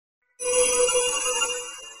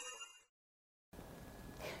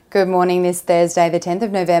Good morning this Thursday, the 10th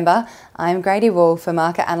of November. I'm Grady Wolfe, a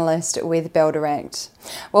market analyst with Bell Direct.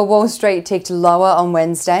 Well, Wall Street ticked lower on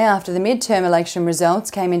Wednesday after the midterm election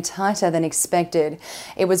results came in tighter than expected.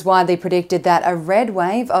 It was widely predicted that a red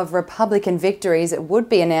wave of Republican victories would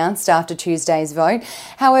be announced after Tuesday's vote.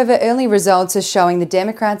 However, early results are showing the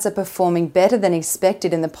Democrats are performing better than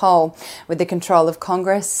expected in the poll, with the control of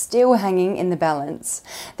Congress still hanging in the balance.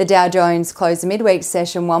 The Dow Jones closed the midweek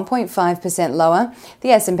session 1.5% lower.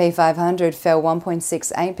 The S&P 500 fell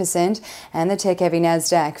 1.68% and the tech-heavy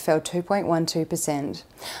Nasdaq fell 2.12%.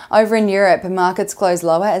 Over in Europe, markets closed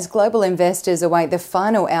lower as global investors await the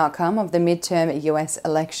final outcome of the midterm US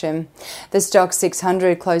election. The Stoxx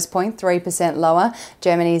 600 closed 0.3% lower.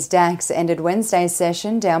 Germany's DAX ended Wednesday's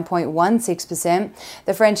session down 0.16%.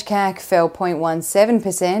 The French CAC fell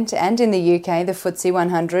 0.17%, and in the UK, the FTSE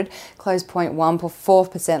 100 closed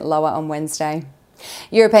 0.14% lower on Wednesday.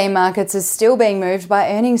 European markets are still being moved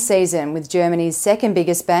by earnings season, with Germany's second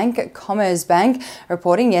biggest bank, Commerzbank,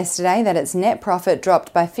 reporting yesterday that its net profit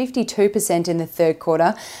dropped by 52% in the third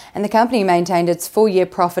quarter, and the company maintained its full-year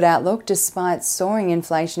profit outlook despite soaring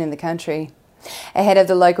inflation in the country. Ahead of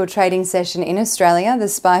the local trading session in Australia, the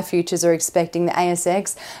SPI futures are expecting the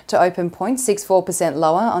ASX to open 0.64%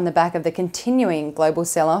 lower on the back of the continuing global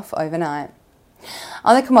sell-off overnight.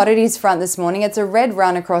 On the commodities front this morning, it's a red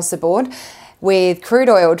run across the board, with crude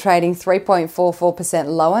oil trading 3.44%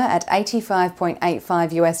 lower at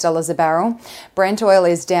 $85.85 a barrel. Brent oil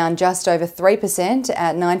is down just over 3%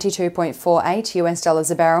 at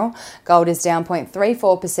 $92.48 a barrel. Gold is down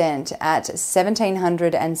 0.34% at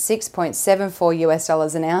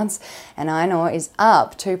 $1,706.74 an ounce, and iron ore is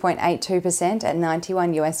up 2.82% at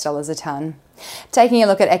 $91 a tonne. Taking a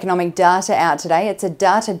look at economic data out today, it's a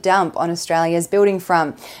data dump on Australia's building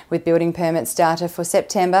front, with building permits data for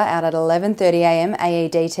September out at 11:30am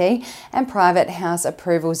AEDT and private house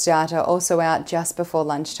approvals data also out just before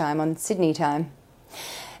lunchtime on Sydney time.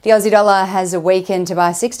 The Aussie dollar has weakened to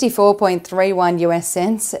buy 64.31 US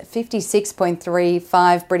cents,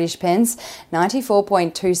 56.35 British pence,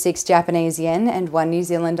 94.26 Japanese yen, and 1 New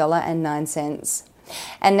Zealand dollar and 9 cents.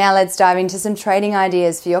 And now let's dive into some trading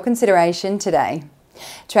ideas for your consideration today.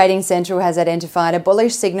 Trading Central has identified a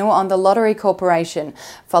bullish signal on the Lottery Corporation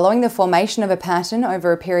following the formation of a pattern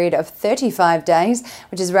over a period of 35 days,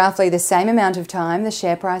 which is roughly the same amount of time the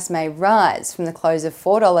share price may rise from the close of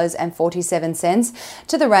 $4.47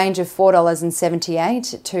 to the range of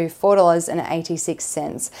 $4.78 to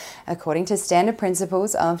 $4.86, according to standard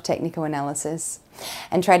principles of technical analysis.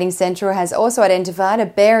 And Trading Central has also identified a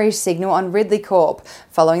bearish signal on Ridley Corp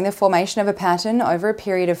following the formation of a pattern over a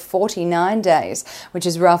period of 49 days, which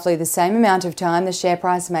is roughly the same amount of time the share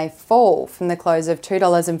price may fall from the close of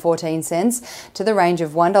 $2.14 to the range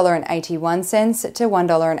of $1.81 to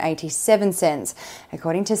 $1.87,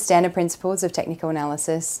 according to standard principles of technical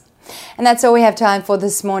analysis. And that's all we have time for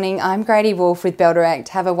this morning. I'm Grady Wolfe with Bell Direct.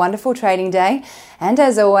 Have a wonderful trading day, and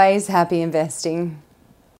as always, happy investing.